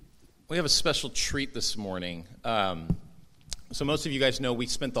We have a special treat this morning. So most of you guys know we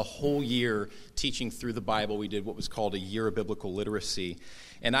spent the whole year teaching through the Bible. We did what was called a year of biblical literacy.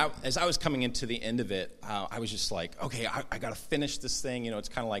 And as I was coming into the end of it, I was just like, okay, I got to finish this thing. You know, it's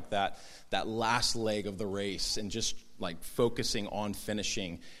kind of like that last leg of the race and just like focusing on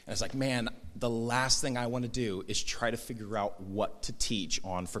finishing. And I was like, man, the last thing I want to do is try to figure out what to teach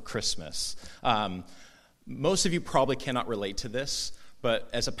on for Christmas. Most of you probably cannot relate to this.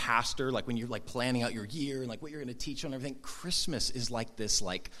 But as a pastor, like when you're like planning out your year and like what you're going to teach on everything, Christmas is like this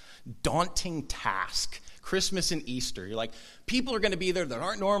like daunting task. Christmas and Easter, you're like, people are going to be there that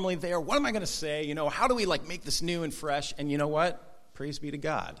aren't normally there. What am I going to say? You know, how do we like make this new and fresh? And you know what? Praise be to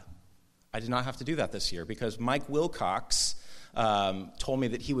God. I did not have to do that this year because Mike Wilcox told me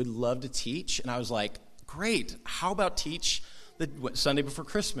that he would love to teach. And I was like, great. How about teach the Sunday before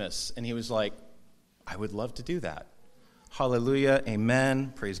Christmas? And he was like, I would love to do that. Hallelujah,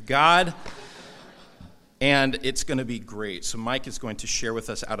 amen, praise God. And it's going to be great. So Mike is going to share with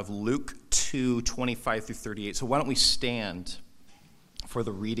us out of Luke 2, 25 through 38. So why don't we stand for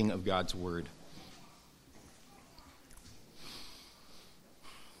the reading of God's word.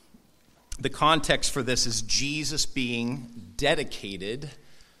 The context for this is Jesus being dedicated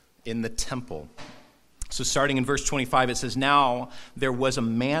in the temple. So starting in verse 25, it says, Now there was a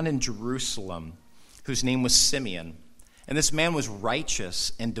man in Jerusalem whose name was Simeon. And this man was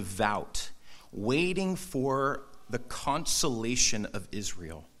righteous and devout, waiting for the consolation of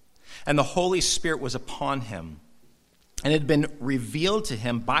Israel. And the Holy Spirit was upon him. And it had been revealed to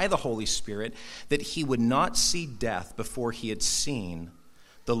him by the Holy Spirit that he would not see death before he had seen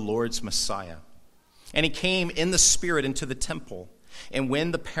the Lord's Messiah. And he came in the Spirit into the temple. And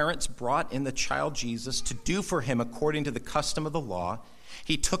when the parents brought in the child Jesus to do for him according to the custom of the law,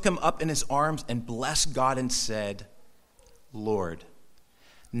 he took him up in his arms and blessed God and said, Lord,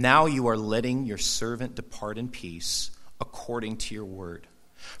 now you are letting your servant depart in peace according to your word.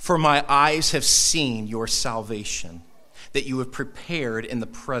 For my eyes have seen your salvation, that you have prepared in the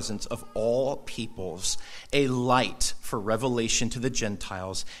presence of all peoples a light for revelation to the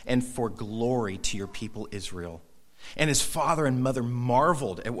Gentiles and for glory to your people Israel. And his father and mother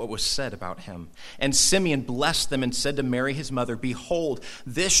marveled at what was said about him. And Simeon blessed them and said to Mary his mother, Behold,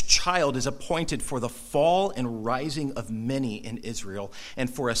 this child is appointed for the fall and rising of many in Israel, and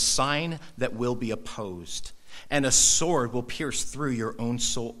for a sign that will be opposed. And a sword will pierce through your own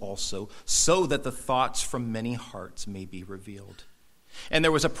soul also, so that the thoughts from many hearts may be revealed. And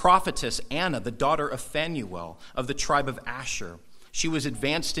there was a prophetess, Anna, the daughter of Phanuel, of the tribe of Asher. She was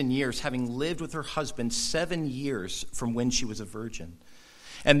advanced in years, having lived with her husband 7 years from when she was a virgin,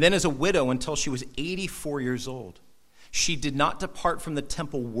 and then as a widow until she was 84 years old. She did not depart from the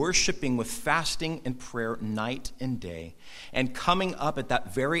temple, worshiping with fasting and prayer night and day. And coming up at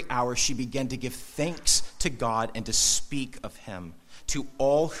that very hour, she began to give thanks to God and to speak of him to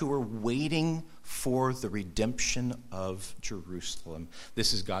all who were waiting for the redemption of Jerusalem.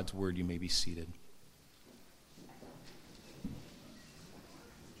 This is God's word. You may be seated.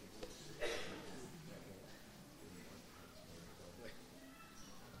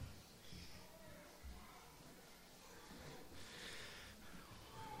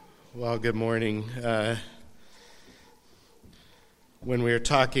 Well, good morning. When we were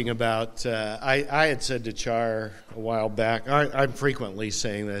talking about, I had said to Char a while back, I'm frequently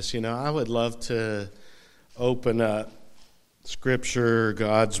saying this, you know, I would love to open up Scripture,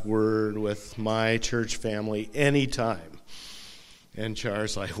 God's Word with my church family anytime. And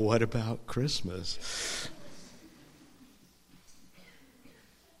Char's like, what about Christmas?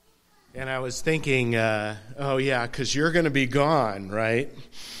 And I was thinking, oh yeah, because you're going to be gone, right?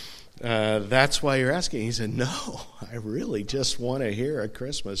 That's why you're asking. He said, no, I really just want to hear a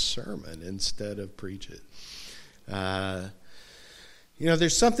Christmas sermon instead of preach it. You know,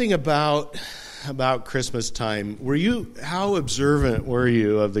 there's something about Christmas time. How observant were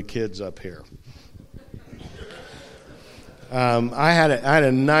you of the kids up here? I had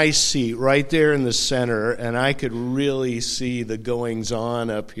a nice seat right there in the center, and I could really see the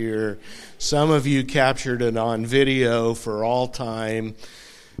goings-on up here. Some of you captured it on video for all time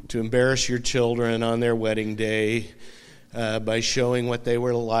to embarrass your children on their wedding day by showing what they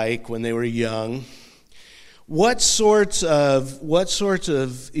were like when they were young. What sorts of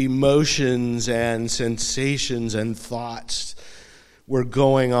emotions and sensations and thoughts were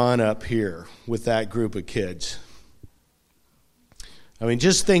going on up here with that group of kids? I mean,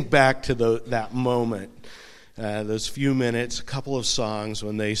 just think back to that moment, those few minutes, a couple of songs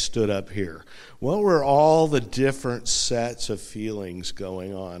when they stood up here. What were all the different sets of feelings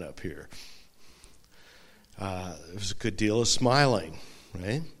going on up here? There was a good deal of smiling,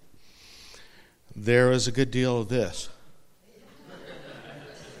 right? there was a good deal of this.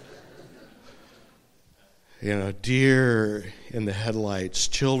 Deer in the headlights,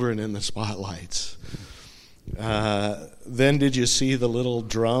 children in the spotlights. Then did you see the little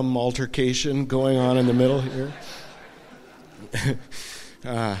drum altercation going on in the middle here?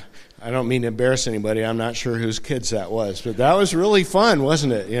 I don't mean to embarrass anybody. I'm not sure whose kids that was, but that was really fun,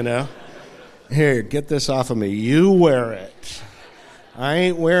 wasn't it, Here, get this off of me. You wear it. I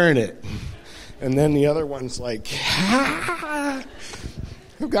ain't wearing it. And then the other one's like, I've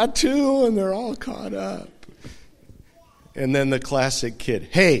got two, and they're all caught up. And then the classic kid,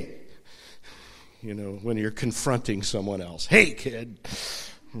 hey, when you're confronting someone else, hey, kid,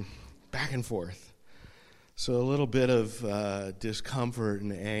 back and forth. So a little bit of discomfort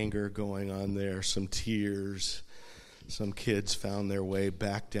and anger going on there, some tears. Some kids found their way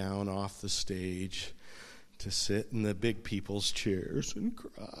back down off the stage to sit in the big people's chairs and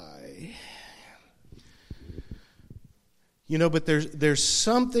cry. But there's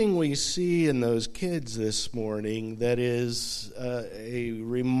something we see in those kids this morning that is a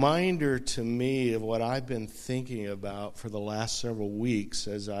reminder to me of what I've been thinking about for the last several weeks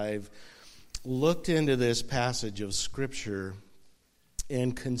as I've looked into this passage of Scripture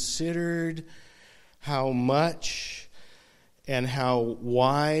and considered how much and how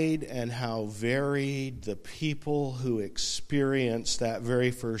wide and how varied the people who experienced that very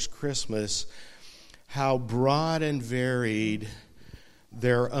first Christmas, how broad and varied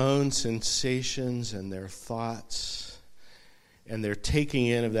their own sensations and their thoughts and their taking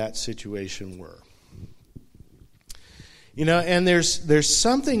in of that situation were. And there's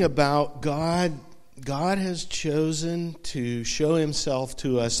something about God. God has chosen to show himself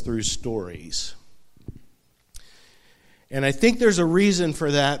to us through stories. And I think there's a reason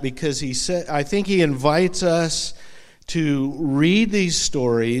for that, because I think he invites us to read these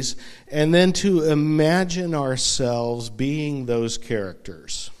stories and then to imagine ourselves being those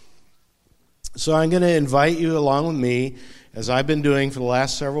characters. So I'm going to invite you along with me, as I've been doing for the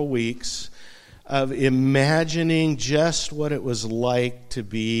last several weeks, of imagining just what it was like to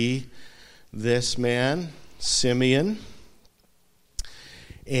be this man, Simeon.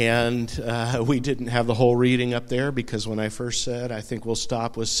 And we didn't have the whole reading up there, because when I first said, I think we'll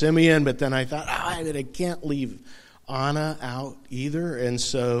stop with Simeon, but then I thought, I can't leave Anna out either. And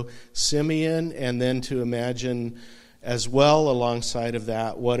so Simeon, and then to imagine as well alongside of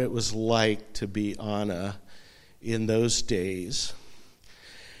that what it was like to be Anna in those days.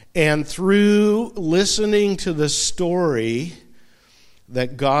 And through listening to the story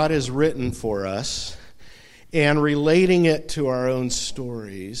that God has written for us and relating it to our own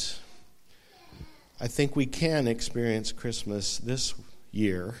stories, I think we can experience Christmas this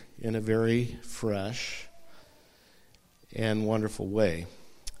year in a very fresh and wonderful way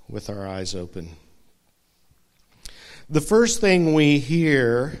with our eyes open. The first thing we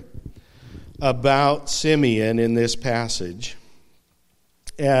hear about Simeon in this passage,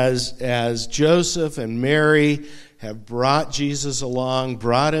 as Joseph and Mary have brought Jesus along,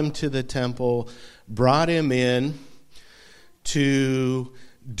 brought him to the temple, brought him in to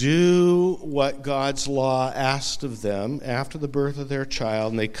do what God's law asked of them after the birth of their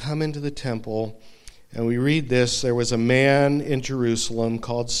child, and they come into the temple, and we read this: there was a man in Jerusalem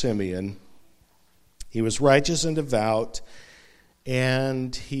called Simeon. He was righteous and devout,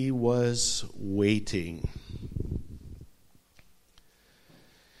 and he was waiting.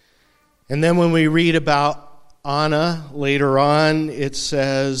 And then when we read about Anna later on, it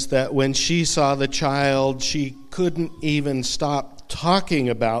says that when she saw the child, she couldn't even stop talking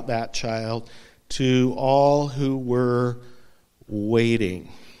about that child to all who were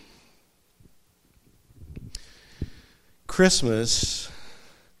waiting. Christmas,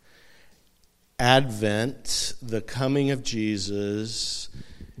 Advent, the coming of Jesus,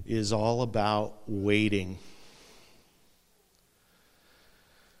 is all about waiting.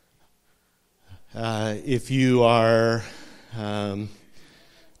 If you are, well,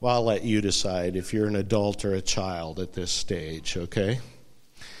 I'll let you decide if you're an adult or a child at this stage, okay?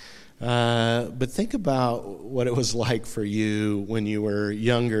 But think about what it was like for you when you were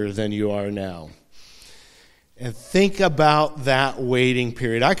younger than you are now. And think about that waiting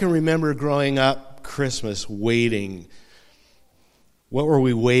period. I can remember growing up Christmas waiting. What were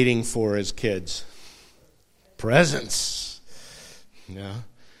we waiting for as kids? Presents. Yeah.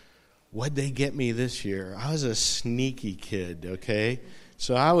 What'd they get me this year? I was a sneaky kid, okay?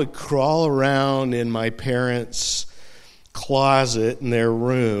 So I would crawl around in my parents' closet in their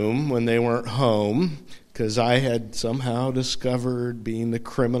room when they weren't home, because I had somehow discovered, being the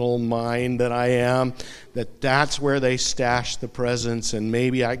criminal mind that I am, that that's where they stashed the presents, and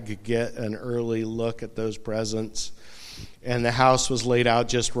maybe I could get an early look at those presents. And the house was laid out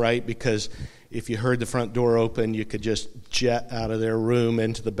just right, because if you heard the front door open, you could just jet out of their room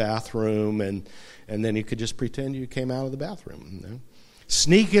into the bathroom, and then you could just pretend you came out of the bathroom. You know?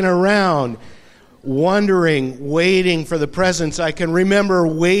 Sneaking around, wondering, waiting for the presents. I can remember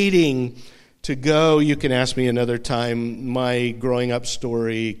waiting to go. You can ask me another time. My growing up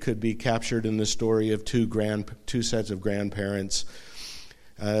story could be captured in the story of two sets of grandparents,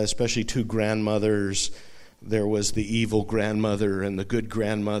 especially two grandmothers. There was the evil grandmother and the good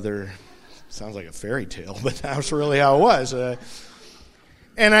grandmother. Sounds like a fairy tale, but that's really how it was.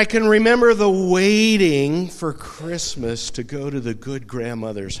 And I can remember the waiting for Christmas to go to the good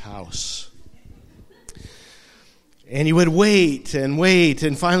grandmother's house. And you would wait,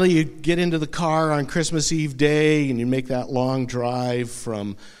 and finally you'd get into the car on Christmas Eve day, and you'd make that long drive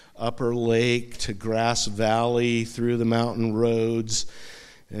from Upper Lake to Grass Valley through the mountain roads.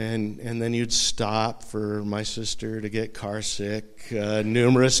 And then you'd stop for my sister to get car sick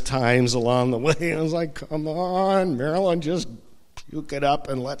numerous times along the way. And I was like, come on, Marilyn, just puke it up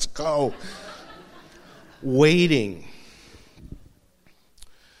and let's go. Waiting.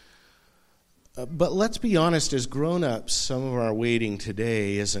 But let's be honest, as grown-ups, some of our waiting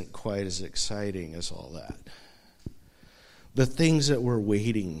today isn't quite as exciting as all that. The things that we're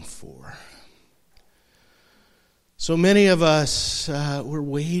waiting for. So many of us, we're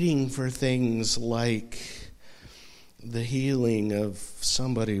waiting for things like the healing of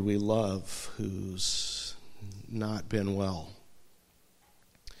somebody we love who's not been well.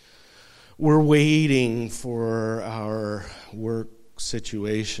 We're waiting for our work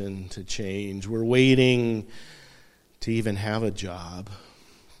situation to change. We're waiting to even have a job.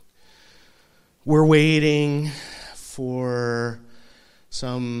 We're waiting for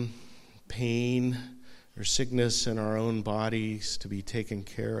some pain or sickness in our own bodies to be taken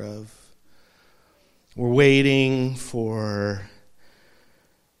care of. We're waiting for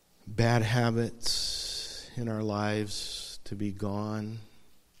bad habits in our lives to be gone.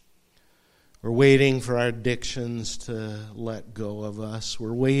 We're waiting for our addictions to let go of us.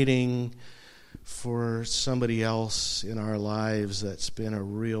 We're waiting for somebody else in our lives that's been a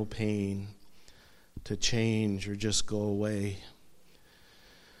real pain to change or just go away.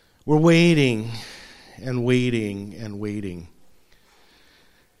 We're waiting and waiting and waiting.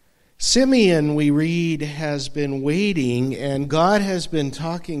 Simeon, we read, has been waiting, and God has been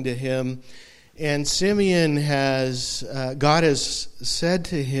talking to him, and God has said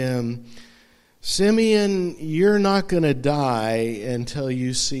to him, Simeon, you're not going to die until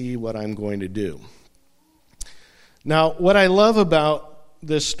you see what I'm going to do. Now, what I love about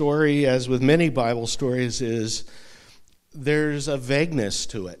this story, as with many Bible stories, is there's a vagueness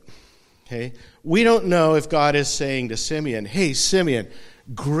to it. Okay? We don't know if God is saying to Simeon, hey, Simeon,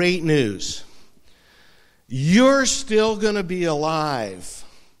 great news. You're still going to be alive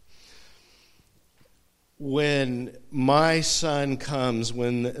when my son comes,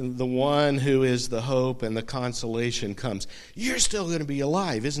 when the one who is the hope and the consolation comes. You're still going to be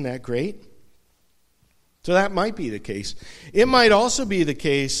alive. Isn't that great? So that might be the case. It might also be the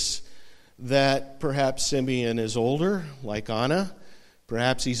case that perhaps Simeon is older, like Anna.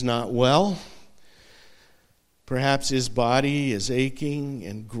 Perhaps he's not well. Perhaps his body is aching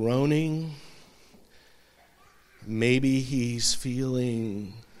and groaning. Maybe he's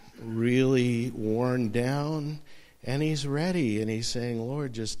feeling really worn down, and he's ready, and he's saying,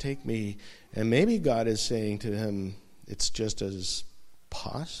 Lord, just take me. And maybe God is saying to him, it's just as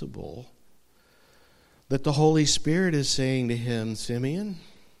possible that the Holy Spirit is saying to him, Simeon,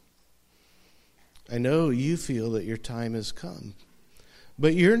 I know you feel that your time has come,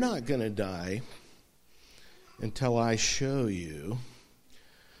 but you're not going to die until I show you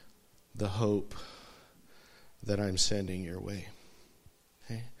the hope that I'm sending your way.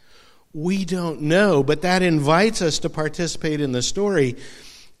 Okay? We don't know, but that invites us to participate in the story.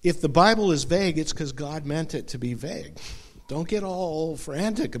 If the Bible is vague, it's because God meant it to be vague. Don't get all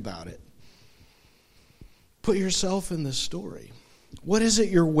frantic about it. Put yourself in the story. What is it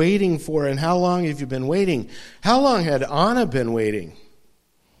you're waiting for, and how long have you been waiting? How long had Anna been waiting?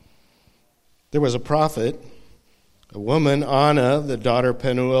 There was a prophet, a woman, Anna, the daughter of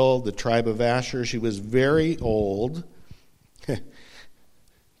Penuel, the tribe of Asher. She was very old. Did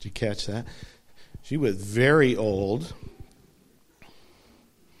you catch that? She was very old.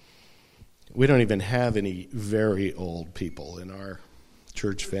 We don't even have any very old people in our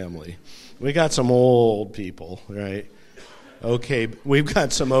church family. We got some old people, right? Okay, we've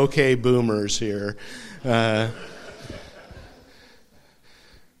got some okay boomers here.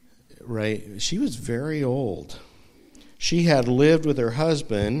 Right, she was very old. She had lived with her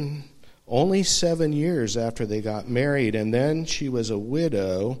husband only 7 years after they got married, and then she was a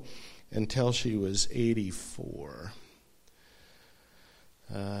widow until she was 84.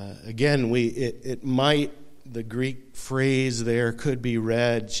 Again, the Greek phrase there could be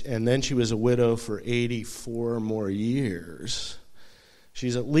read, and then she was a widow for 84 more years.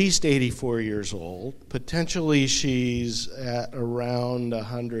 She's at least 84 years old. Potentially she's at around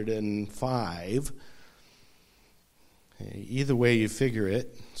 105. Either way you figure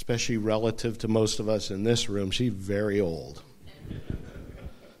it, especially relative to most of us in this room, she's very old.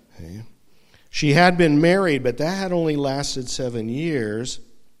 Okay. She had been married, but that had only lasted 7 years.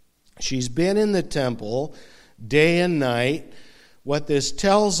 She's been in the temple day and night. What this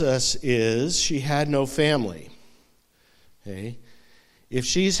tells us is she had no family. Okay. If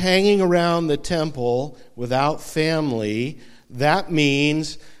she's hanging around the temple without family, that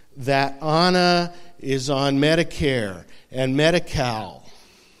means that Anna is on Medicare and Medi-Cal.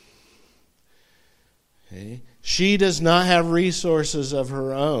 Okay. She does not have resources of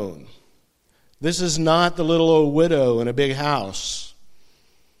her own. This is not the little old widow in a big house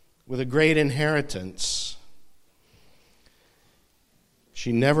with a great inheritance.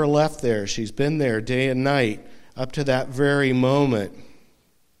 She never left there. She's been there day and night up to that very moment.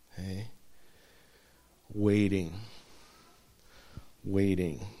 Okay. Waiting.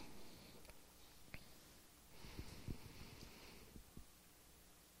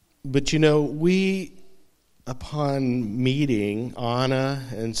 But we, upon meeting Anna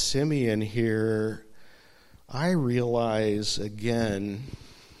and Simeon here, I realize again,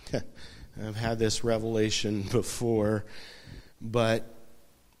 I've had this revelation before, but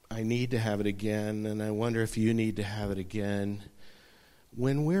I need to have it again, and I wonder if you need to have it again.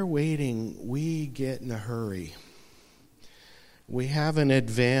 When we're waiting, we get in a hurry. We haven't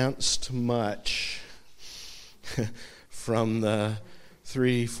advanced much from the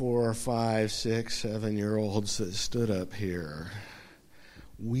 3, 4, 5, 6, 7-year-olds that stood up here.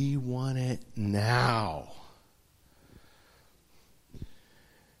 We want it now.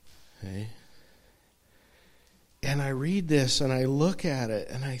 Okay? And I read this and I look at it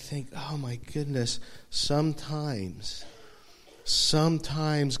and I think, oh my goodness, sometimes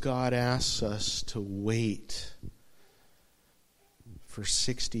God asks us to wait for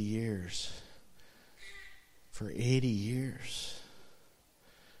 60 years, for 80 years.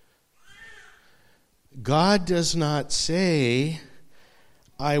 God does not say,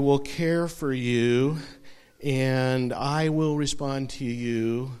 I will care for you and I will respond to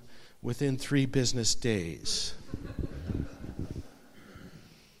you within 3 business days.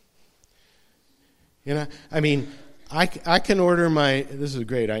 I can order this is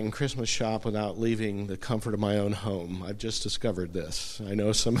great, I can Christmas shop without leaving the comfort of my own home. I've just discovered this. I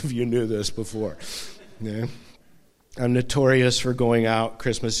know some of you knew this before. Yeah. I'm notorious for going out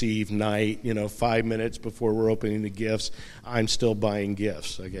Christmas Eve night, 5 minutes before we're opening the gifts. I'm still buying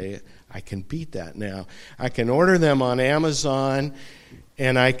gifts, okay? I can beat that now. I can order them on Amazon,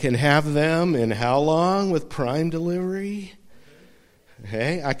 and I can have them in how long with Prime delivery?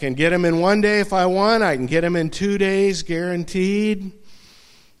 Okay, I can get them in 1 day if I want. I can get them in 2 days, guaranteed.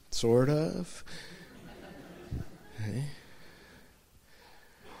 Sort of. Okay.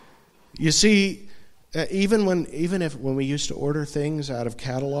 You see, even when we used to order things out of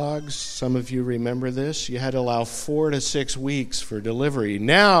catalogs, some of you remember this, you had to allow 4 to 6 weeks for delivery.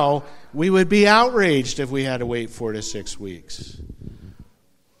 Now, we would be outraged if we had to wait 4 to 6 weeks.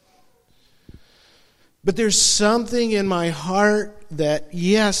 But there's something in my heart that,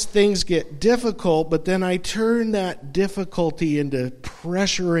 yes, things get difficult, but then I turn that difficulty into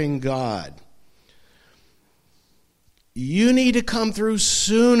pressuring God. You need to come through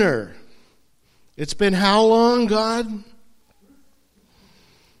sooner. It's been how long, God?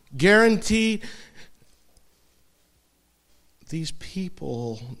 Guaranteed. These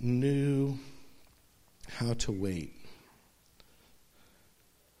people knew how to wait.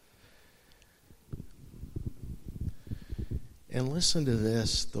 And listen to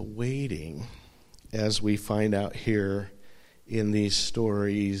this, the waiting, as we find out here in these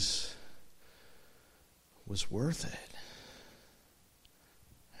stories, was worth it.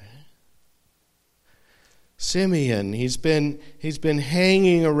 Simeon, he's been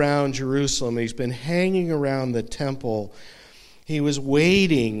hanging around Jerusalem. He's been hanging around the temple. He was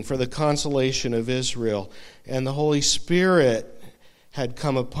waiting for the consolation of Israel. And the Holy Spirit had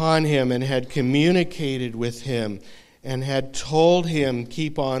come upon him and had communicated with him and had told him,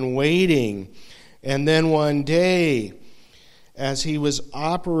 keep on waiting. And then one day, as he was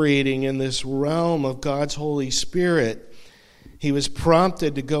operating in this realm of God's Holy Spirit, he was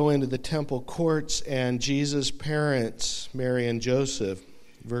prompted to go into the temple courts, and Jesus' parents, Mary and Joseph,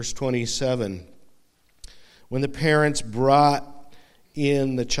 verse 27, when the parents brought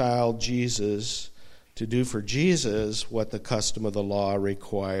in the child Jesus to do for Jesus what the custom of the law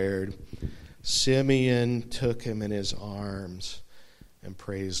required, Simeon took him in his arms and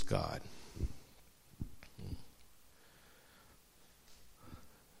praised God.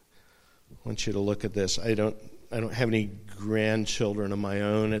 I want you to look at this. I don't have any grandchildren of my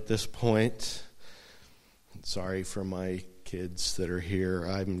own at this point. Sorry for my kids that are here.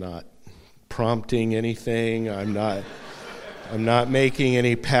 I'm not prompting anything. I'm not making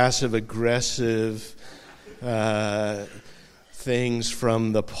any passive aggressive things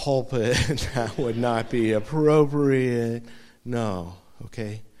from the pulpit that would not be appropriate. No,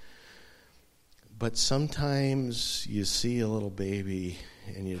 okay? But sometimes you see a little baby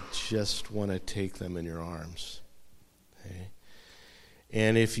and you just want to take them in your arms. Okay?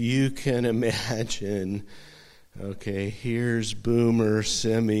 And if you can imagine, okay, here's Boomer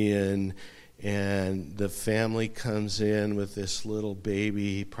Simeon, and the family comes in with this little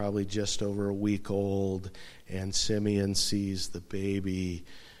baby, probably just over a week old, and Simeon sees the baby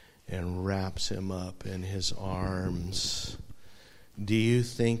and wraps him up in his arms. Do you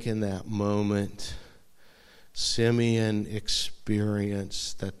think in that moment Simeon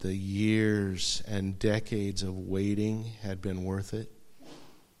experienced that the years and decades of waiting had been worth it?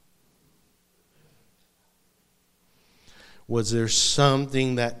 Was there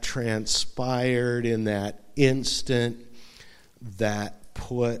something that transpired in that instant that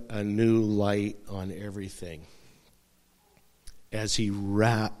put a new light on everything as he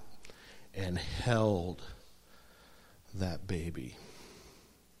wrapped and held that baby?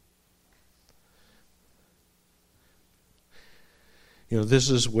 You know, this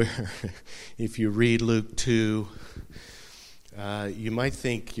is where, if you read Luke 2, you might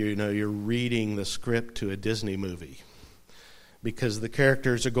think, you're reading the script to a Disney movie. Because the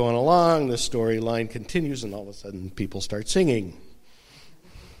characters are going along, the storyline continues, and all of a sudden people start singing.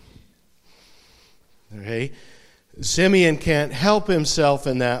 Okay? Simeon can't help himself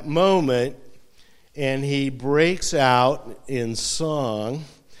in that moment, and he breaks out in song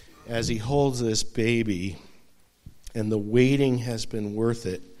as he holds this baby, and the waiting has been worth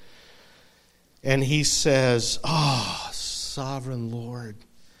it. And he says, "Oh, sovereign Lord,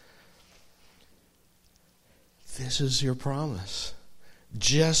 this is your promise,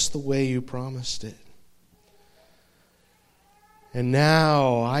 just the way you promised it. And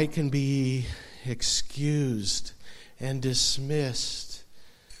now I can be excused and dismissed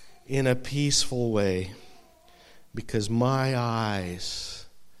in a peaceful way because my eyes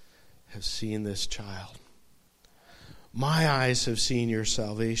have seen this child. My eyes have seen your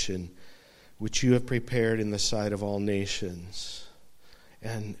salvation, which you have prepared in the sight of all nations,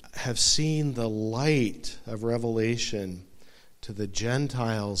 and have seen the light of revelation to the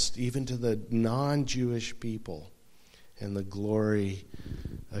Gentiles, even to the non-Jewish people, and the glory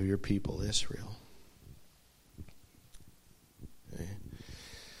of your people Israel." Okay.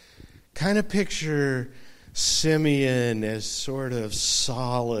 Kind of picture Simeon as sort of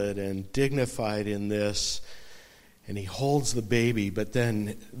solid and dignified in this, and he holds the baby, but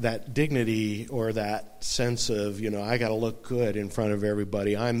then that dignity or that sense of, I got to look good in front of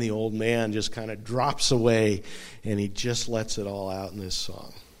everybody, I'm the old man, just kind of drops away, and he just lets it all out in this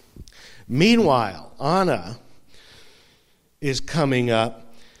song. Meanwhile, Anna is coming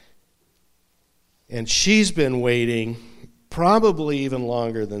up, and she's been waiting probably even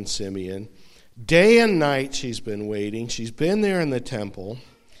longer than Simeon. Day and night she's been waiting. She's been there in the temple.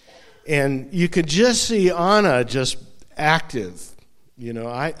 And you could just see Anna just active.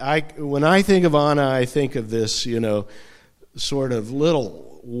 When I think of Anna, I think of this, sort of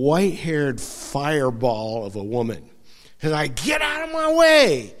little white-haired fireball of a woman. And I get out of my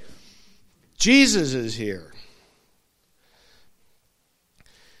way. Jesus is here.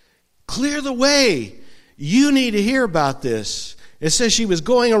 Clear the way. You need to hear about this. It says she was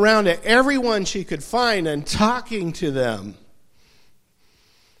going around to everyone she could find and talking to them.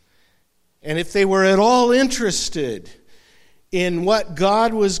 And if they were at all interested in what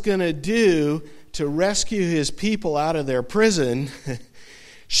God was going to do to rescue his people out of their prison,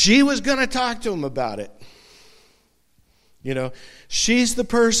 she was going to talk to them about it. She's the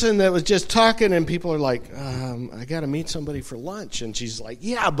person that was just talking, and people are like, I got to meet somebody for lunch. And she's like,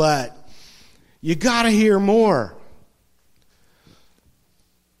 yeah, but you got to hear more.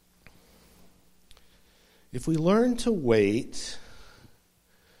 If we learn to wait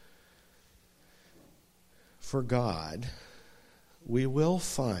for God, we will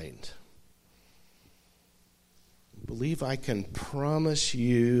find. I believe I can promise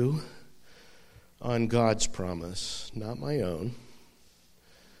you on God's promise, not my own.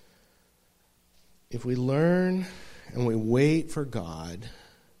 If we learn and we wait for God,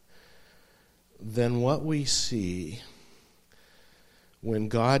 then what we see when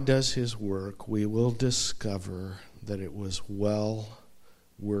God does his work, we will discover that it was well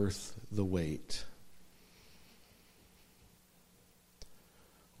worth the wait.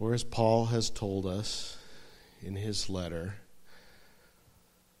 Or as Paul has told us in his letter,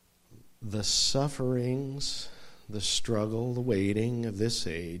 the sufferings, the struggle, the waiting of this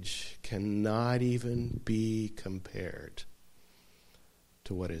age cannot even be compared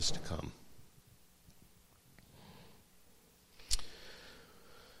to what is to come.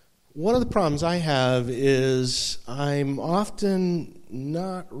 One of the problems I have is I'm often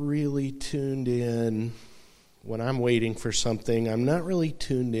not really tuned in when I'm waiting for something. I'm not really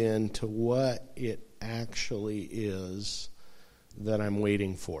tuned in to what it actually is that I'm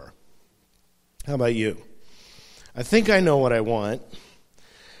waiting for. How about you? I think I know what I want.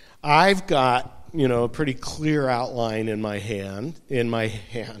 I've got, a pretty clear outline in my head.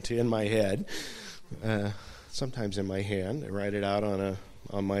 Sometimes in my hand. I write it out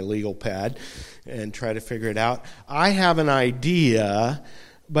on my legal pad and try to figure it out. I have an idea,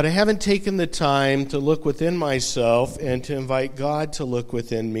 but I haven't taken the time to look within myself and to invite God to look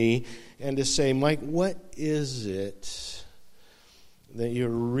within me and to say, Mike, what is it that you're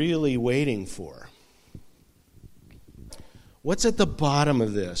really waiting for? What's at the bottom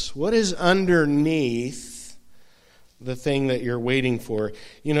of this? What is underneath the thing that you're waiting for?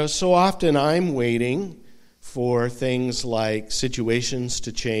 So often I'm waiting for things like situations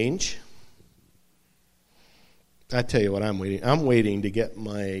to change. I tell you what I'm waiting. I'm waiting to get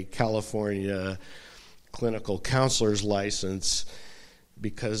my California clinical counselor's license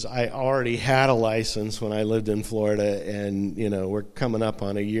because I already had a license when I lived in Florida, and, we're coming up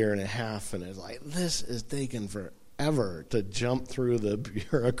on a year and a half, and it's like, this is taking forever to jump through the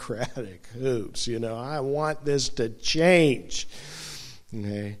bureaucratic hoops. I want this to change.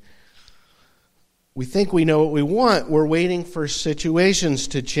 Okay. We think we know what we want. We're waiting for situations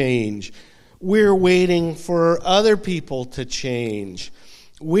to change. We're waiting for other people to change.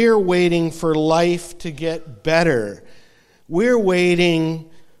 We're waiting for life to get better. We're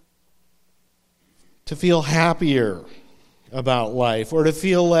waiting to feel happier about life or to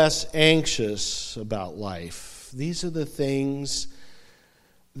feel less anxious about life. These are the things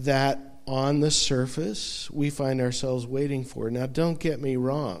that on the surface we find ourselves waiting for. Now, don't get me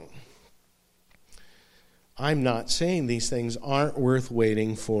wrong. I'm not saying these things aren't worth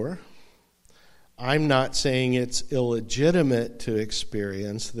waiting for. I'm not saying it's illegitimate to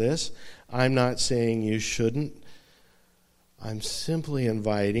experience this. I'm not saying you shouldn't. I'm simply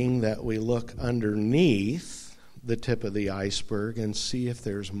inviting that we look underneath the tip of the iceberg and see if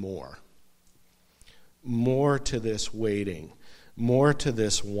there's more. More to this waiting, more to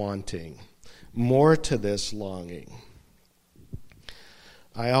this wanting, more to this longing.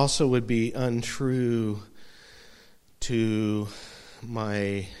 I also would be untrue to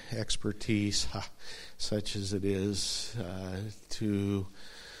my expertise, such as it is, to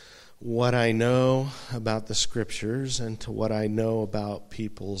what I know about the Scriptures and to what I know about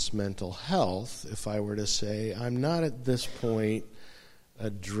people's mental health, if I were to say I'm not at this point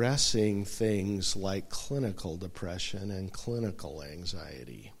addressing things like clinical depression and clinical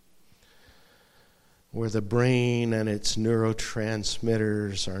anxiety, where the brain and its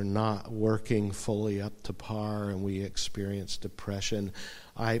neurotransmitters are not working fully up to par and we experience depression.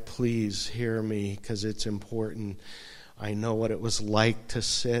 Please hear me, because it's important. I know what it was like to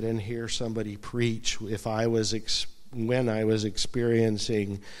sit and hear somebody preach when I was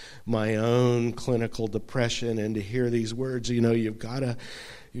experiencing my own clinical depression, and to hear these words, you've got to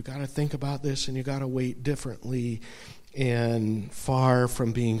think about this and you've got to wait differently. And far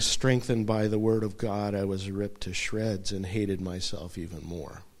from being strengthened by the Word of God, I was ripped to shreds and hated myself even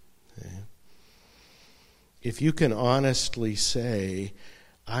more. Okay? If you can honestly say,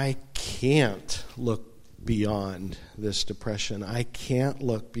 I can't look beyond this depression, I can't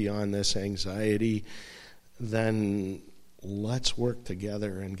look beyond this anxiety, then let's work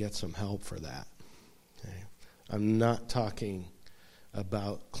together and get some help for that. Okay? I'm not talking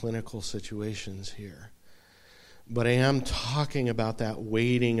about clinical situations here. But I am talking about that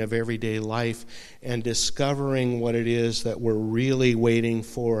waiting of everyday life and discovering what it is that we're really waiting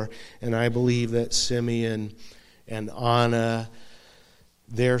for. And I believe that Simeon and Anna,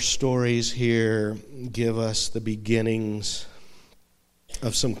 their stories here give us the beginnings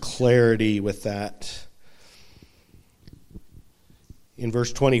of some clarity with that. In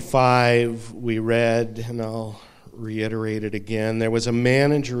verse 25, we read, and I'll reiterate it again, there was a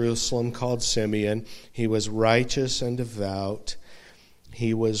man in Jerusalem called Simeon. He was righteous and devout.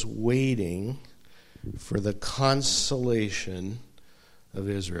 He was waiting for the consolation of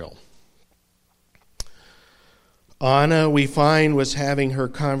Israel. Anna, we find, was having her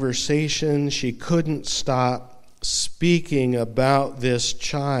conversation. She couldn't stop speaking about this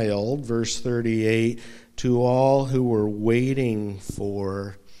child, verse 38, to all who were waiting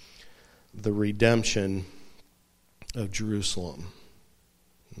for the redemption of Jerusalem.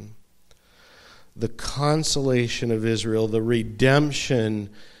 The consolation of Israel, the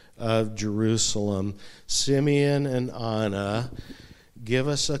redemption of Jerusalem. Simeon and Anna give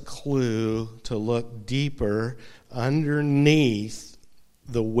us a clue to look deeper underneath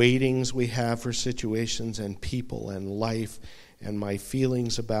the waitings we have for situations and people and life and my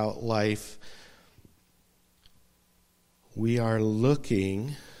feelings about life. We are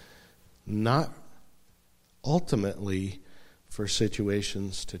looking not ultimately for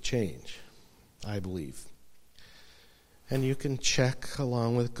situations to change, I believe. And you can check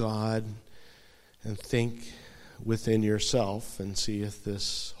along with God and think within yourself and see if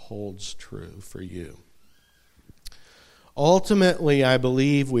this holds true for you. Ultimately, I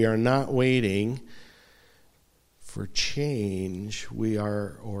believe we are not waiting for change,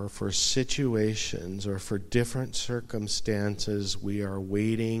 or for situations, or for different circumstances. We are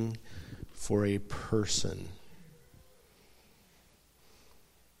waiting for a person.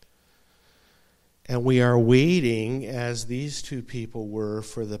 And we are waiting, as these two people were,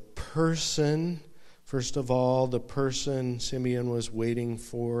 for the person. First of all, the person Simeon was waiting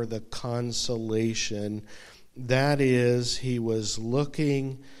for, the consolation. That is, he was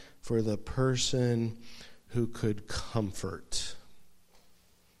looking for the person who could comfort.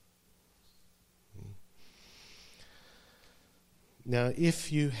 Now,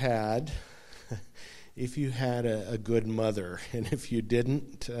 if you had a good mother, and if you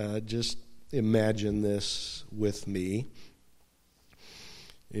didn't, just imagine this with me.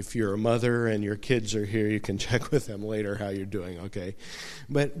 If you're a mother and your kids are here, you can check with them later how you're doing, okay?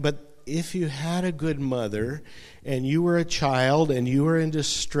 But if you had a good mother and you were a child and you were in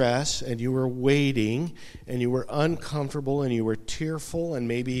distress and you were waiting and you were uncomfortable and you were tearful and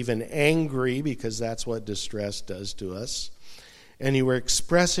maybe even angry, because that's what distress does to us, and you were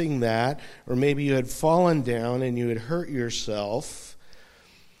expressing that, or maybe you had fallen down and you had hurt yourself,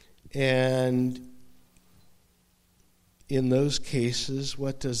 and in those cases,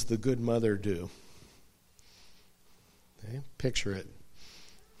 what does the good mother do? Okay, picture it.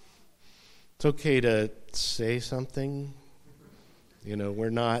 It's okay to say something. You know,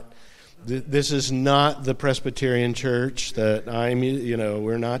 this is not the Presbyterian church that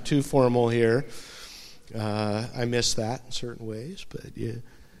we're not too formal here. I miss that in certain ways, but yeah.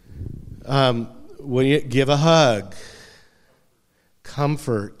 When you give a hug,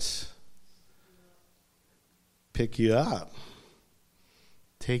 comfort, pick you up,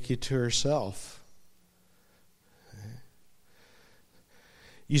 take you to herself.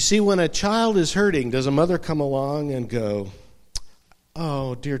 You see, when a child is hurting, does a mother come along and go,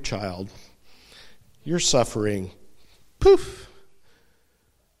 "Oh, dear child, you're suffering. Poof.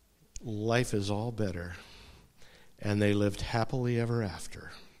 Life is all better." And they lived happily ever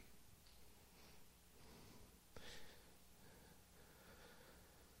after.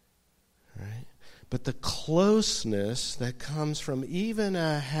 Right? But the closeness that comes from even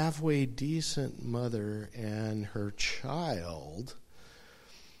a halfway decent mother and her child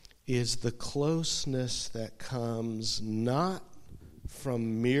is the closeness that comes not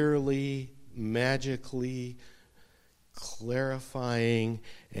from merely magically clarifying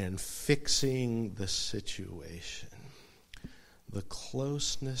and fixing the situation. The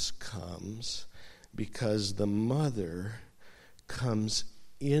closeness comes because the mother comes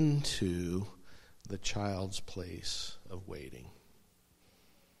into the child's place of waiting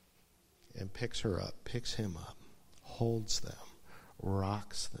and picks her up, picks him up, holds them,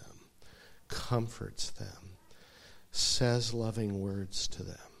 rocks them, comforts them, says loving words to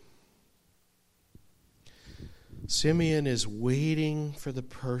them. Simeon is waiting for the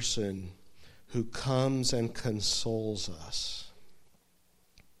person who comes and consoles us.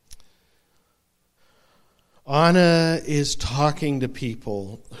 Anna is talking to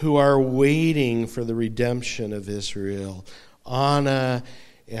people who are waiting for the redemption of Israel. Anna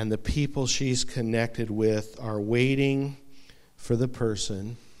and the people she's connected with are waiting for the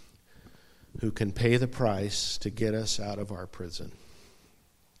person who can pay the price to get us out of our prison.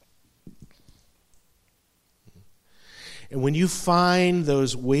 And when you find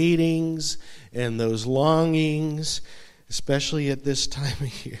those waitings and those longings especially at this time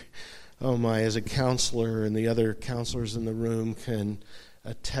of year. Oh my, as a counselor, and the other counselors in the room can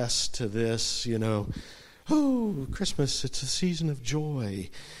attest to this, oh, Christmas, it's a season of joy.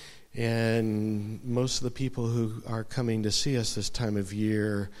 And most of the people who are coming to see us this time of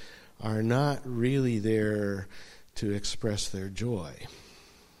year are not really there to express their joy.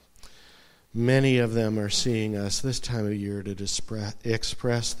 Many of them are seeing us this time of year to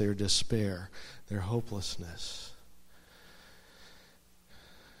express their despair, their hopelessness,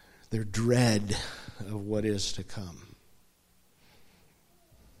 their dread of what is to come.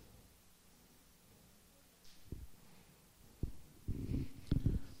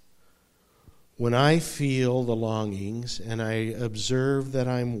 When I feel the longings and I observe that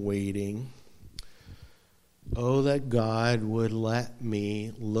I'm waiting, oh, that God would let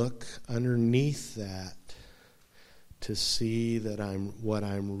me look underneath that to see that what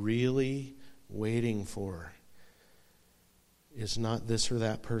I'm really waiting for is not this or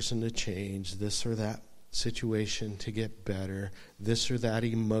that person to change, this or that situation to get better, this or that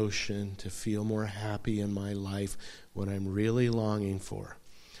emotion to feel more happy in my life. What I'm really longing for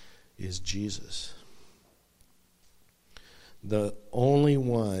is Jesus. The only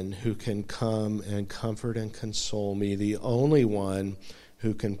one who can come and comfort and console me, the only one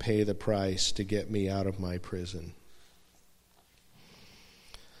who can pay the price to get me out of my prison.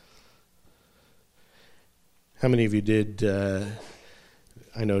 How many of you did,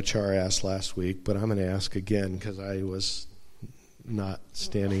 I know Char asked last week, but I'm going to ask again because I was not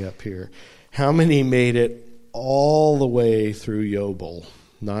standing up here. How many made it all the way through Yobel,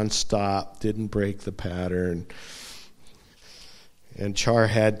 nonstop, didn't break the pattern? And Char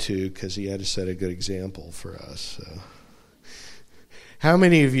had to because he had to set a good example for us. So. How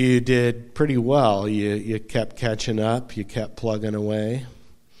many of you did pretty well? You kept catching up, you kept plugging away?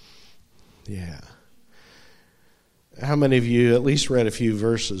 Yeah. How many of you at least read a few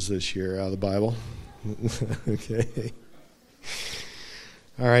verses this year out of the Bible? Okay.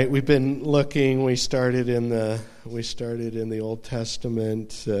 All right, we've been looking. We started in the Old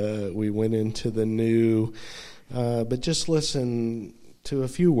Testament. We went into the New, but just listen to a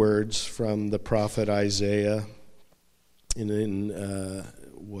few words from the prophet Isaiah in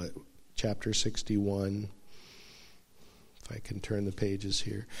chapter 61. If I can turn the pages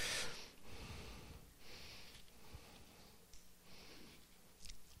here.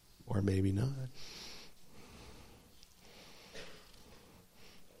 Or maybe not.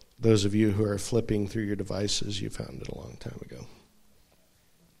 Those of you who are flipping through your devices, you found it a long time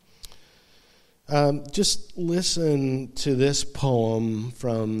ago. Just listen to this poem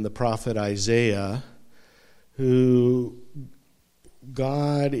from the prophet Isaiah, who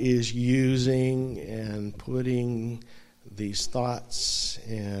God is using and putting these thoughts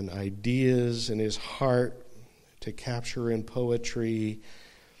and ideas in his heart to capture in poetry.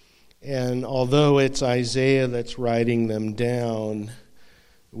 And although it's Isaiah that's writing them down,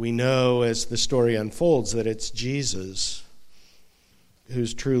 we know as the story unfolds that it's Jesus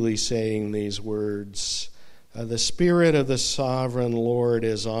who's truly saying these words. The Spirit of the Sovereign Lord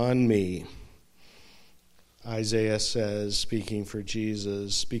is on me, Isaiah says, speaking for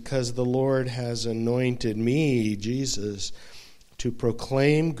Jesus, because the Lord has anointed me, Jesus, to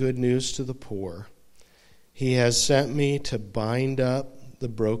proclaim good news to the poor. He has sent me to bind up the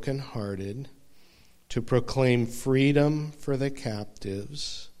brokenhearted, to proclaim freedom for the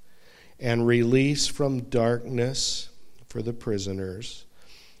captives and release from darkness for the prisoners,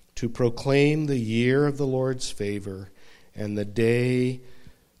 to proclaim the year of the Lord's favor and the day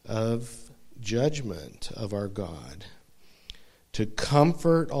of judgment of our God, to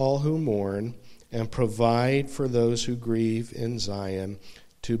comfort all who mourn and provide for those who grieve in Zion,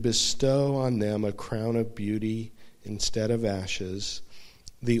 to bestow on them a crown of beauty instead of ashes,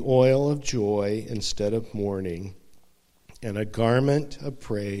 the oil of joy instead of mourning, and a garment of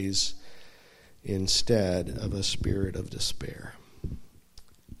praise instead of a spirit of despair.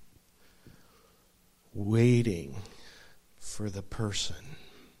 Waiting for the person,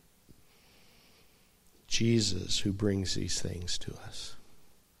 Jesus, who brings these things to us.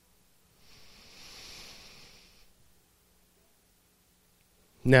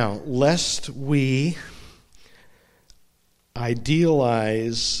 Now, lest we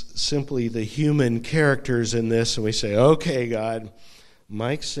idealize simply the human characters in this and we say, okay, God,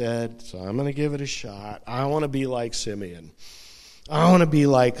 Mike said, so I'm going to give it a shot. I want to be like Simeon. I want to be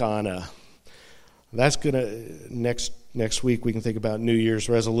like Anna. That's going to, next week we can think about New Year's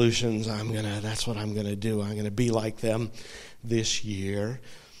resolutions. That's what I'm going to do. I'm going to be like them this year.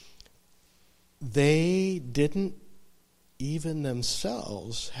 They didn't even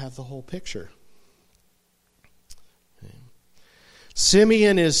themselves have the whole picture.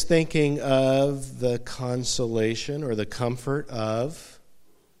 Simeon is thinking of the consolation or the comfort of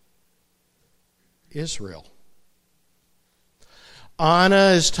Israel.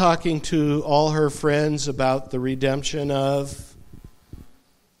 Anna is talking to all her friends about the redemption of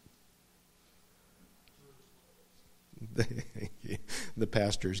the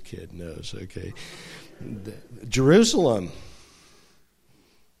pastor's kid knows, okay. Jerusalem.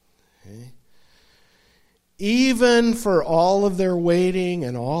 Okay. Even for all of their waiting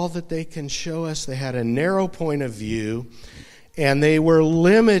and all that they can show us, they had a narrow point of view, and they were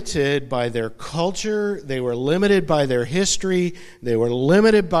limited by their culture, they were limited by their history, they were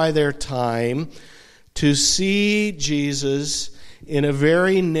limited by their time to see Jesus in a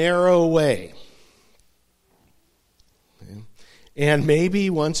very narrow way. And maybe,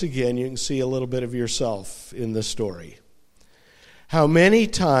 once again, you can see a little bit of yourself in the story. How many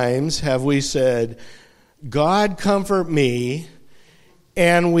times have we said, God comfort me,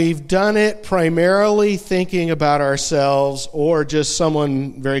 and we've done it primarily thinking about ourselves or just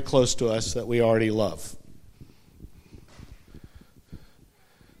someone very close to us that we already love?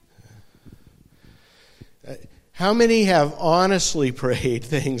 How many have honestly prayed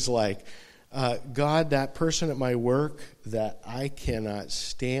things like, God, that person at my work that I cannot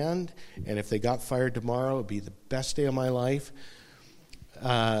stand, and if they got fired tomorrow, it would be the best day of my life,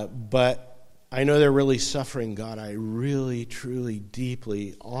 but I know they're really suffering. God, I really, truly,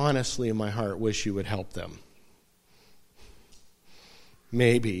 deeply, honestly in my heart wish you would help them.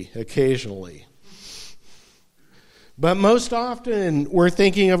 Maybe, occasionally. But most often, we're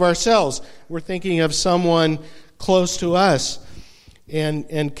thinking of ourselves. We're thinking of someone close to us.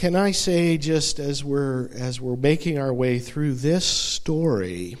 And can I say, just as we're making our way through this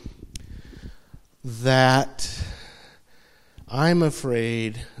story, that I'm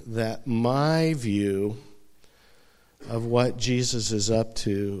afraid that my view of what Jesus is up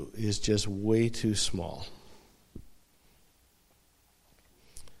to is just way too small.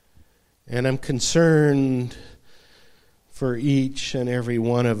 And I'm concerned for each and every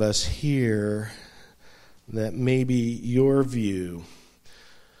one of us here that maybe your view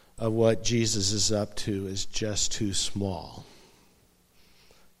of what Jesus is up to is just too small.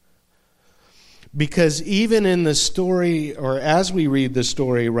 Because even in the story, or as we read the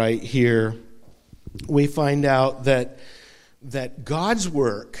story right here, we find out that God's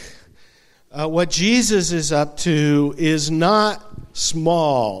work, what Jesus is up to, is not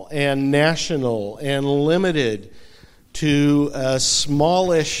small and national and limited to a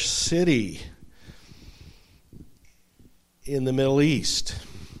smallish city in the Middle East,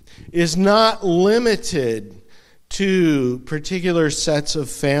 is not limited to particular sets of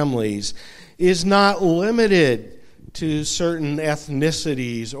families, is not limited to certain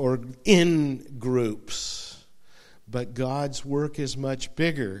ethnicities or in-groups, but God's work is much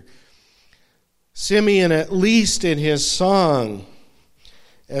bigger. Simeon, at least in his song,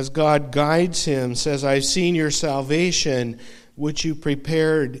 as God guides him, says, I've seen your salvation, which you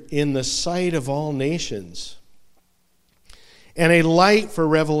prepared in the sight of all nations, and a light for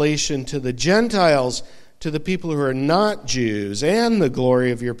revelation to the Gentiles, to the people who are not Jews, and the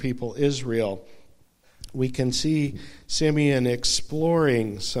glory of your people Israel. We can see Simeon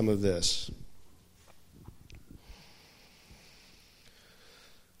exploring some of this.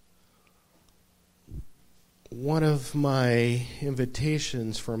 One of my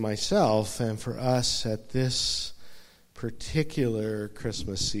invitations for myself and for us at this particular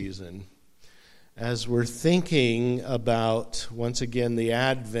Christmas season, as we're thinking about, once again, the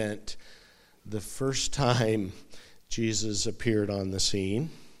Advent, the first time Jesus appeared on the scene,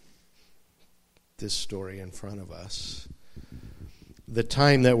 this story in front of us, the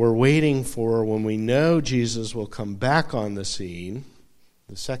time that we're waiting for when we know Jesus will come back on the scene,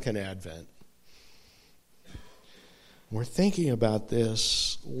 the second Advent. We're thinking about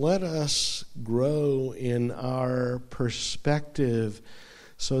this. Let us grow in our perspective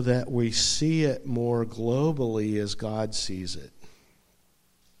so that we see it more globally as God sees it.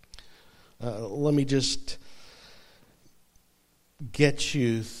 Let me just get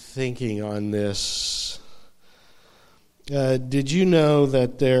you thinking on this. Did you know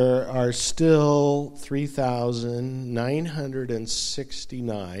that there are still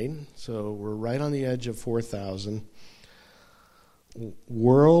 3,969, so we're right on the edge of 4,000,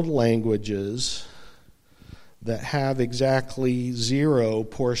 world languages that have exactly 0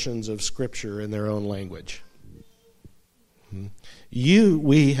 portions of Scripture in their own language?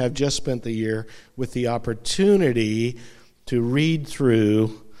 We have just spent the year with the opportunity to read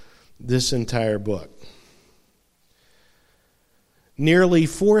through this entire book. Nearly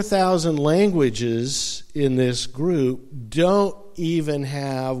 4,000 languages in this group don't even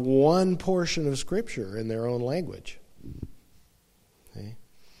have one portion of Scripture in their own language. Okay?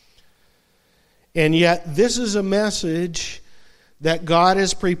 And yet, this is a message that God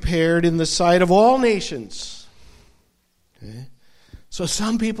has prepared in the sight of all nations. Okay? So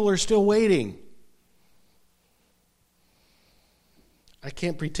some people are still waiting. I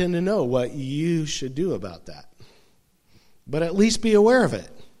can't pretend to know what you should do about that. But at least be aware of it.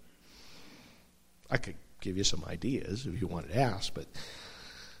 I could give you some ideas if you wanted to ask, but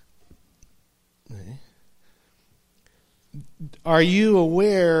okay. Are you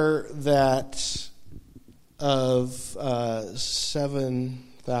aware that of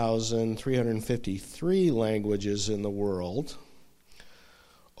 7,353 languages in the world,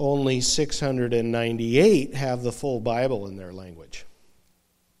 only 698 have the full Bible in their language?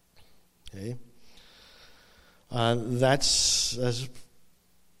 Okay. That's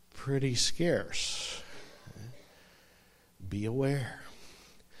pretty scarce. Be aware.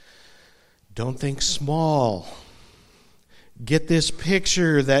 Don't think small. Get this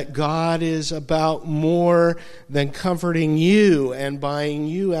picture that God is about more than comforting you and buying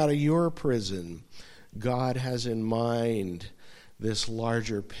you out of your prison. God has in mind this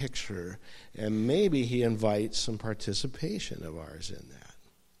larger picture, and maybe He invites some participation of ours in that.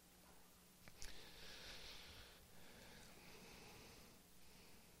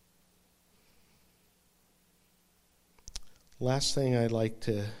 Last thing I'd like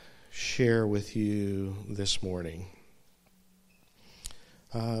to share with you this morning.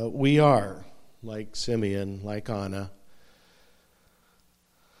 We are, like Simeon, like Anna,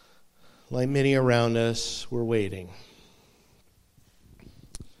 like many around us, we're waiting.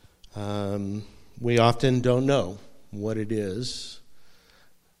 We often don't know what it is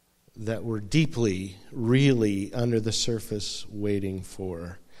that we're deeply, really under the surface waiting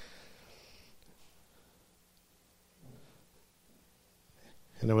for.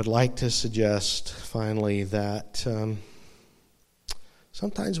 And I would like to suggest, finally, that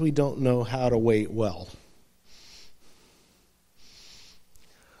sometimes we don't know how to wait well.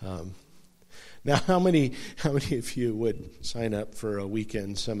 Now, how many of you would sign up for a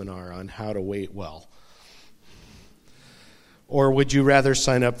weekend seminar on how to wait well? Or would you rather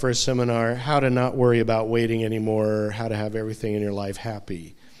sign up for a seminar, how to not worry about waiting anymore, or how to have everything in your life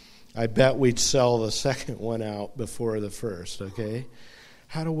happy? I bet we'd sell the second one out before the first, okay?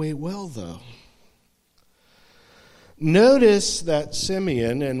 How to wait well, though. Notice that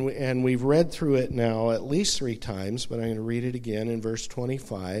Simeon, and we've read through it now at least 3 times, but I'm going to read it again in verse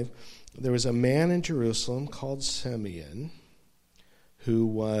 25. There was a man in Jerusalem called Simeon who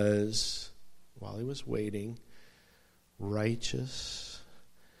was, while he was waiting, righteous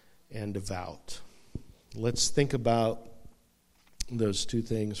and devout. Let's think about those 2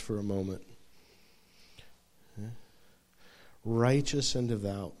 things for a moment. Righteous and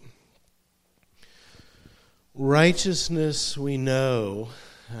devout. Righteousness, we know,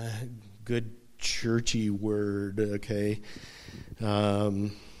 good churchy word, okay,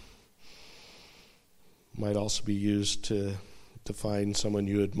 might also be used to find someone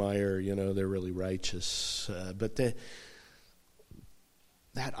you admire, you know, they're really righteous. But that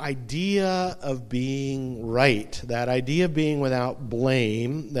idea of being right, that idea of being without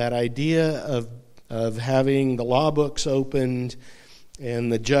blame, that idea of having the law books opened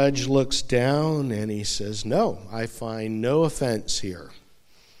and the judge looks down and he says, no, I find no offense here.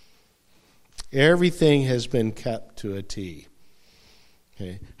 Everything has been kept to a T.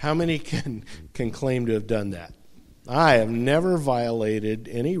 Okay. How many can claim to have done that? I have never violated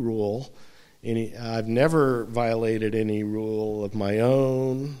any rule. I've never violated any rule of my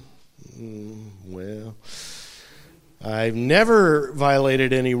own. Well, I've never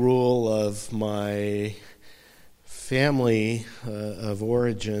violated any rule of my family of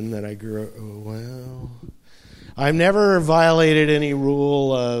origin that I grew up. Well, I've never violated any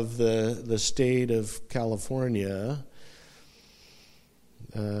rule of the state of California,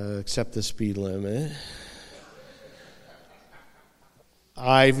 except the speed limit.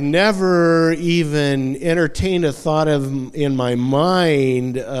 I've never even entertained a thought in my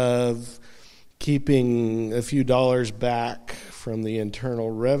mind of keeping a few dollars back from the Internal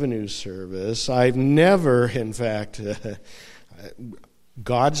Revenue Service. I've never, in fact,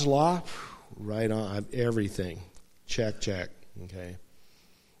 God's law, right on, everything. Check, okay.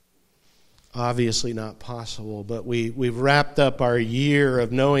 Obviously not possible, but we've wrapped up our year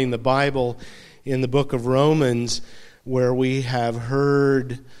of knowing the Bible in the book of Romans, where we have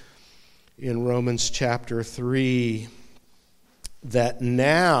heard in Romans chapter 3 that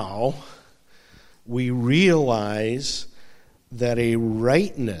now we realize that a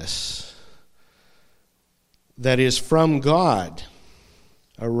rightness that is from God,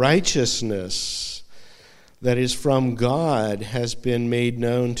 a righteousness that is from God, has been made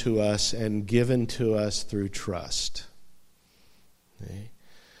known to us and given to us through trust. Okay?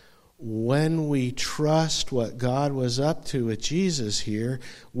 When we trust what God was up to with Jesus here,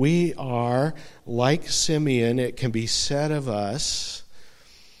 we are, like Simeon, it can be said of us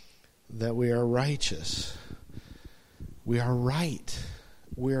that we are righteous. We are right.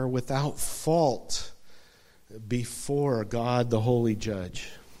 We are without fault before God, the holy judge,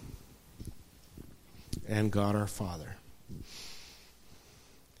 and God our Father.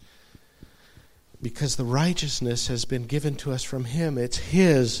 Because the righteousness has been given to us from Him. It's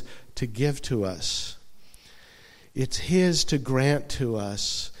His to give to us. It's His to grant to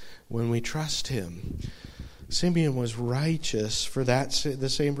us when we trust Him. Simeon was righteous for the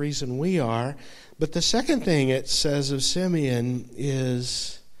same reason we are. But the second thing it says of Simeon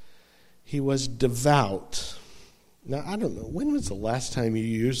is he was devout. Now, I don't know, when was the last time you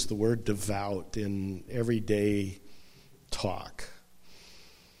used the word devout in everyday talk?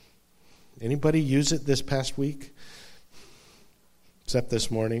 Anybody use it this past week? Except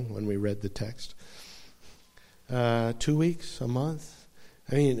this morning when we read the text. 2 weeks, a month?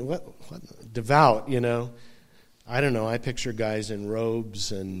 I mean, what devout, I don't know, I picture guys in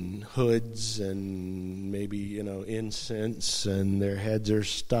robes and hoods and maybe, incense, and their heads are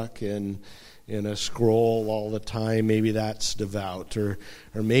stuck in a scroll all the time. Maybe that's devout. Or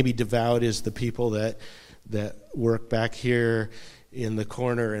maybe devout is the people that work back here in the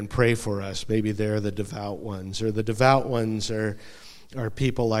corner and pray for us. Maybe they're the devout ones. Or the devout ones are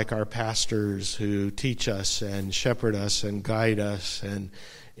people like our pastors who teach us and shepherd us and guide us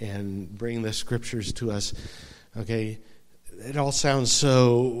and bring the scriptures to us. Okay, it all sounds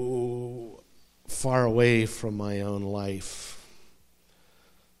so far away from my own life.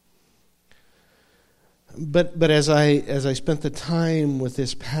 But as I spent the time with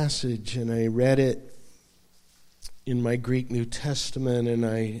this passage and I read it in my Greek New Testament and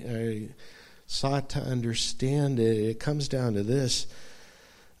I sought to understand it, it comes down to this.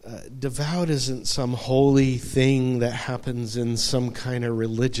 Devout isn't some holy thing that happens in some kind of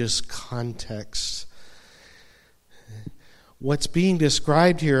religious context. What's being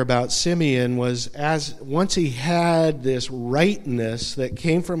described here about Simeon was once he had this rightness that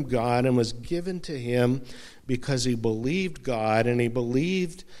came from God and was given to him because he believed God and he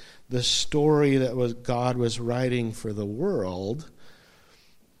believed the story that God was writing for the world.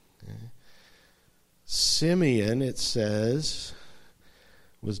 Simeon, it says,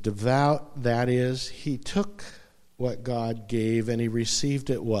 was devout. That is, he took what God gave and he received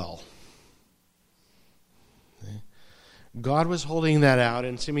it well. God was holding that out,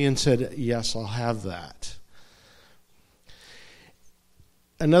 and Simeon said, yes, I'll have that.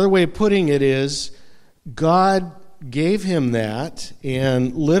 Another way of putting it is, God gave him that,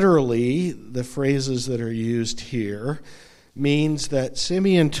 and literally, the phrases that are used here means that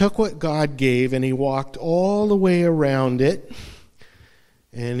Simeon took what God gave, and he walked all the way around it,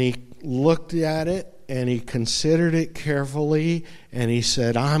 and he looked at it, and he considered it carefully, and he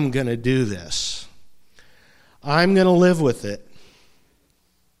said, I'm going to do this. I'm going to live with it.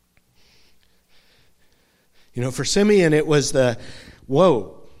 For Simeon, it was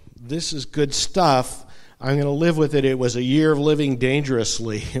whoa, this is good stuff. I'm going to live with it. It was a year of living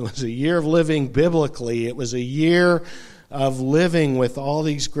dangerously. It was a year of living biblically. It was a year of living with all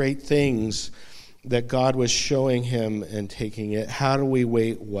these great things that God was showing him and taking it. How do we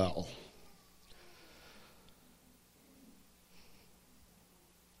wait well?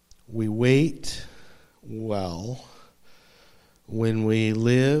 We wait well when we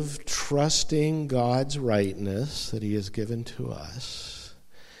live trusting God's rightness that He has given to us,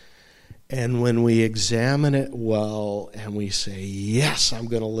 and when we examine it well and we say, yes, I'm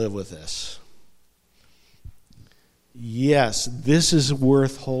going to live with this. Yes, this is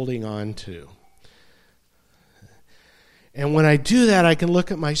worth holding on to. And when I do that, I can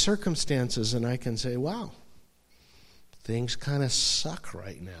look at my circumstances and I can say, wow, things kind of suck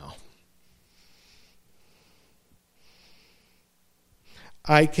right now.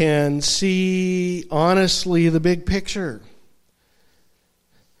 I can see honestly the big picture.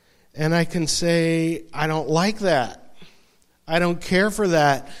 And I can say, I don't like that. I don't care for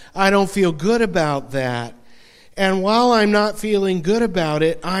that. I don't feel good about that. And while I'm not feeling good about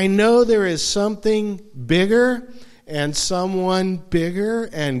it, I know there is something bigger and someone bigger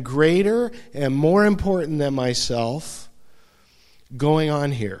and greater and more important than myself going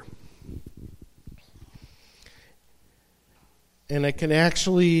on here. And I can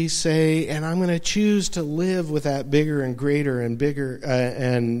actually say, and I'm going to choose to live with that bigger and greater and bigger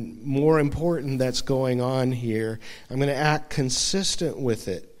and more important that's going on here. I'm going to act consistent with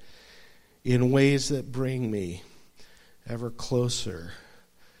it in ways that bring me ever closer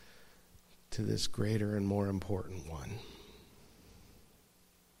to this greater and more important one.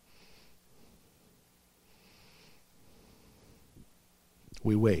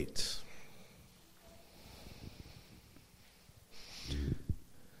 We wait.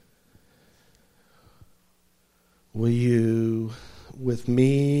 Will you, with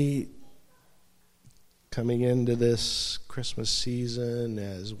me, coming into this Christmas season,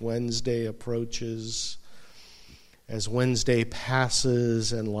 as Wednesday approaches, as Wednesday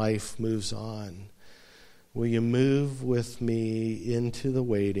passes and life moves on, will you move with me into the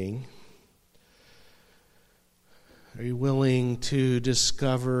waiting? Are you willing to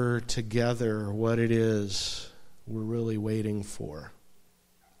discover together what it is we're really waiting for?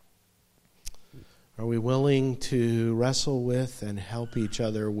 Are we willing to wrestle with and help each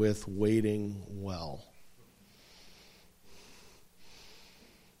other with waiting well?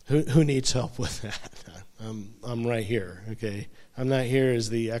 Who needs help with that? I'm right here, okay? I'm not here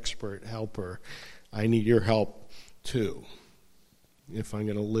as the expert helper. I need your help too if I'm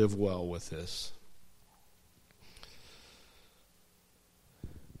going to live well with this.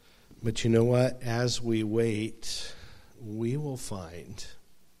 But you know what? As we wait, we will find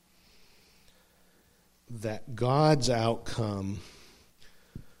that God's outcome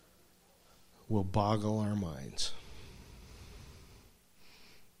will boggle our minds.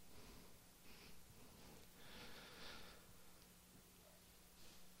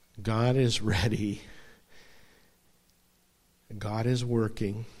 God is ready. God is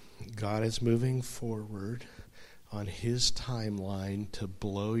working. God is moving forward on His timeline to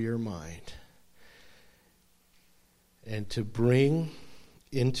blow your mind and to bring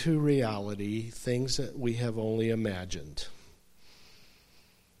into reality things that we have only imagined.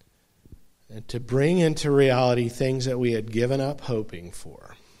 And to bring into reality things that we had given up hoping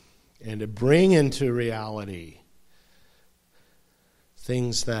for. And to bring into reality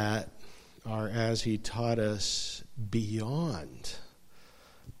things that are, as He taught us, beyond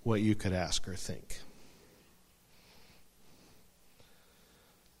what you could ask or think.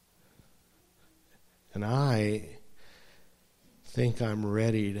 And I think I'm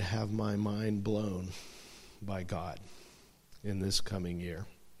ready to have my mind blown by God in this coming year.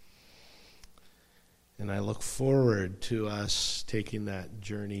 And I look forward to us taking that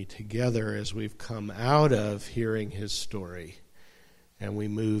journey together as we've come out of hearing His story and we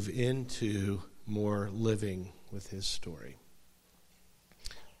move into more living with His story.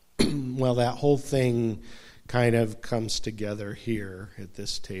 Well, that whole thing kind of comes together here at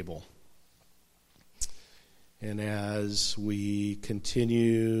this table. And as we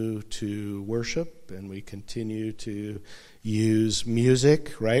continue to worship and we continue to use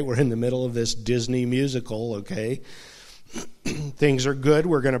music, right? We're in the middle of this Disney musical, okay? Things are good.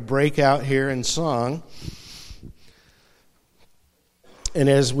 We're going to break out here in song. And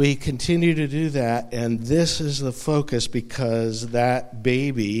as we continue to do that, and this is the focus because that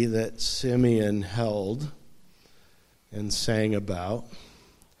baby that Simeon held and sang about,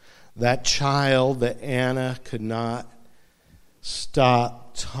 that child that Anna could not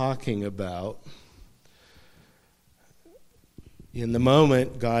stop talking about. In the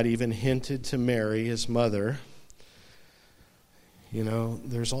moment, God even hinted to Mary, his mother, you know,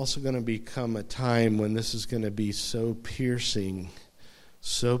 there's also going to become a time when this is going to be so piercing,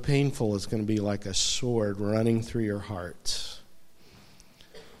 so painful, it's going to be like a sword running through your heart.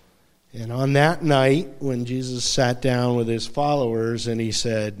 And on that night, when Jesus sat down with his followers and he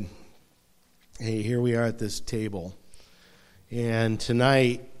said, hey, here we are at this table. And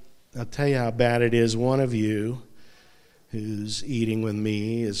tonight, I'll tell you how bad it is. One of you who's eating with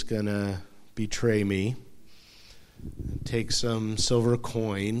me is going to betray me, take some silver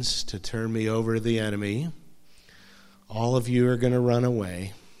coins to turn me over to the enemy. All of you are going to run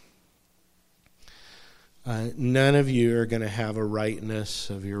away. None of you are going to have a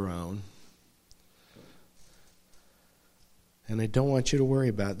rightness of your own. And I don't want you to worry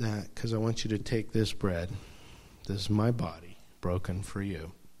about that because I want you to take this bread. This is my body broken for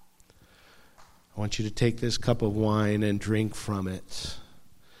you. I want you to take this cup of wine and drink from it.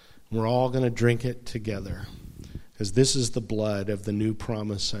 We're all going to drink it together because this is the blood of the new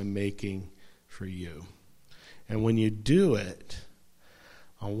promise I'm making for you. And when you do it,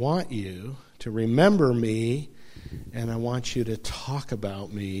 I want you to remember me and I want you to talk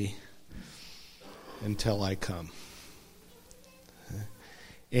about me until I come.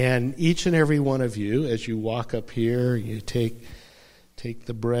 And each and every one of you, as you walk up here, you take take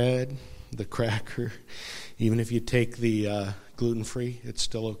the bread, the cracker, even if you take the gluten-free, it's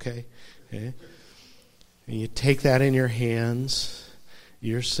still okay. And you take that in your hands.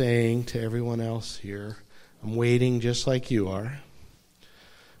 You're saying to everyone else here, I'm waiting just like you are.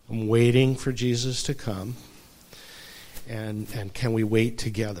 I'm waiting for Jesus to come. And can we wait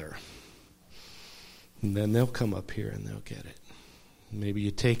together? And then they'll come up here and they'll get it. Maybe you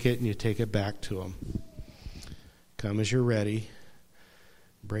take it and you take it back to them. Come as you're ready.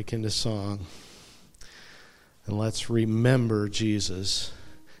 Break into song. And let's remember Jesus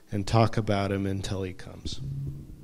and talk about him until he comes.